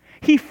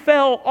 He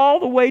fell all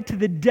the way to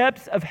the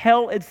depths of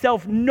hell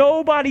itself.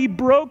 Nobody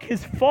broke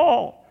his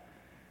fall.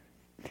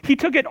 He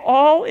took it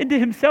all into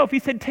himself. He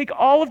said, take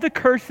all of the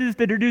curses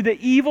that are due the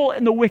evil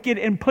and the wicked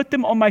and put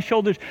them on my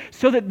shoulders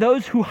so that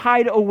those who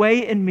hide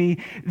away in me,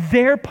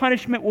 their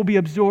punishment will be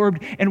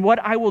absorbed. And what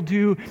I will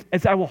do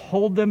is I will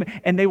hold them,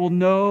 and they will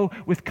know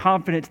with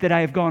confidence that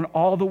I have gone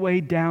all the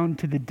way down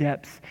to the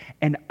depths,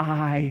 and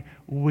I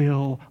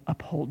will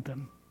uphold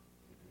them.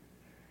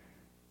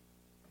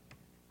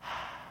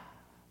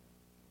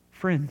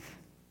 Friends,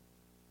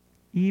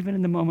 even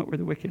in the moment where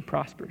the wicked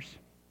prospers,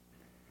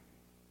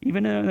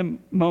 even in the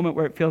moment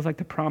where it feels like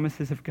the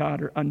promises of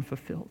God are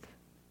unfulfilled,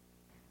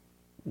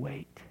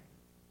 wait.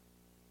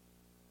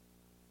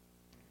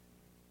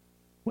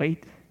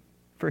 Wait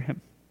for him.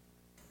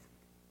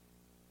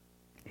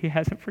 He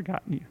hasn't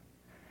forgotten you.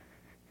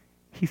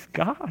 He's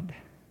God.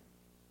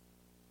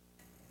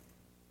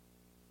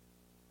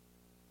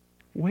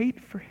 Wait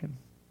for him.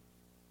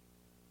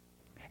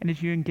 And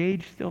as you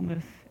engage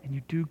stillness and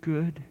you do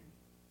good,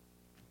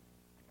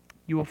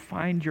 you will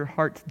find your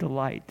heart's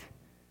delight.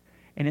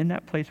 And in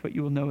that place, what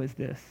you will know is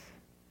this: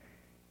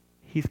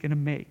 he's going to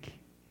make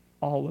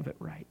all of it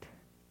right.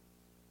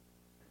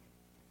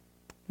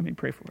 Let me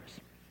pray for us.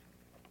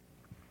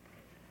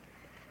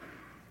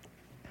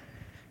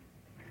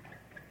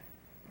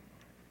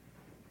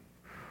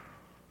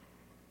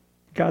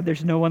 God,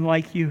 there's no one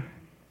like you.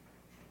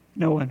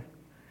 No one.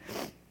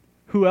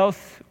 Who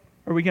else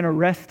are we going to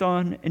rest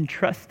on and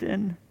trust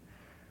in?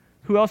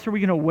 Who else are we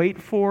going to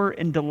wait for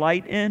and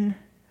delight in?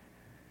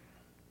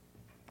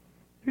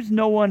 There's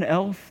no one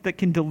else that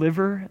can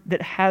deliver,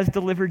 that has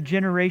delivered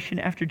generation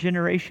after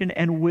generation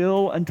and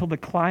will until the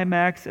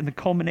climax and the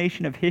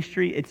culmination of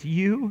history. It's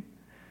you.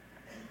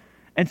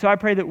 And so I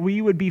pray that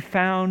we would be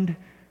found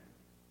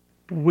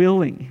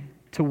willing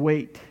to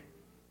wait.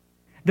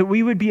 That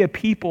we would be a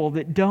people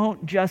that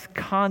don't just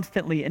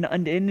constantly and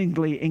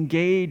unendingly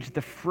engage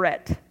the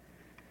fret,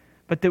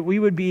 but that we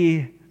would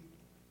be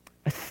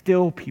a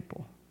still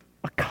people,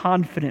 a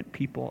confident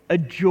people, a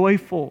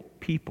joyful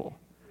people,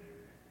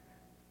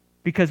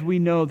 because we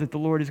know that the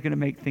Lord is going to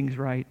make things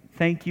right.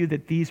 Thank you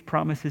that these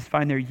promises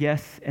find their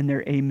yes and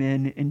their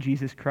amen in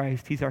Jesus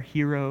Christ. He's our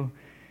hero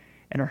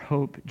and our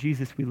hope.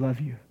 Jesus, we love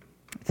you.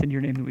 It's in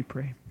your name that we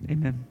pray.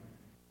 Amen.